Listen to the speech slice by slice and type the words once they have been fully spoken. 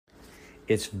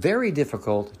it's very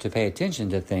difficult to pay attention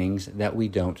to things that we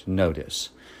don't notice.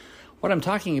 What I'm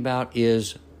talking about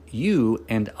is you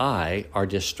and I are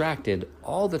distracted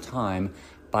all the time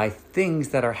by things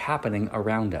that are happening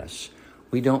around us.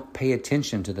 We don't pay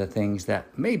attention to the things that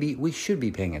maybe we should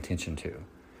be paying attention to.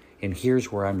 And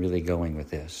here's where I'm really going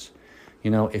with this.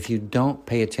 If you don't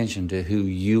pay attention to who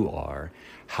you are,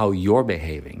 how you're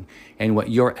behaving, and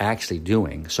what you're actually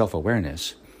doing,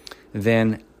 self-awareness,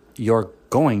 then you're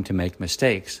going to make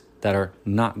mistakes that are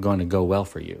not going to go well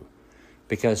for you.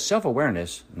 Because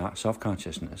self-awareness, not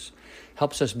self-consciousness,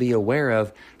 helps us be aware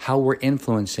of how we're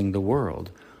influencing the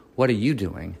world. What are you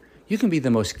doing? You can be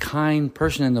the most kind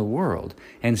person in the world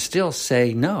and still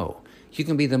say no. You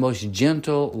can be the most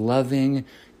gentle, loving,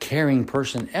 caring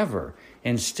person ever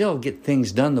and still get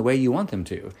things done the way you want them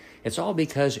to. It's all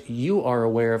because you are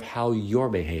aware of how you're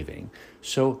behaving.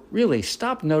 So really,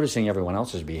 stop noticing everyone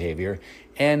else's behavior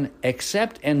and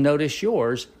accept and notice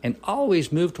yours and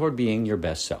always move toward being your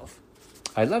best self.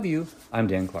 I love you. I'm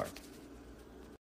Dan Clark.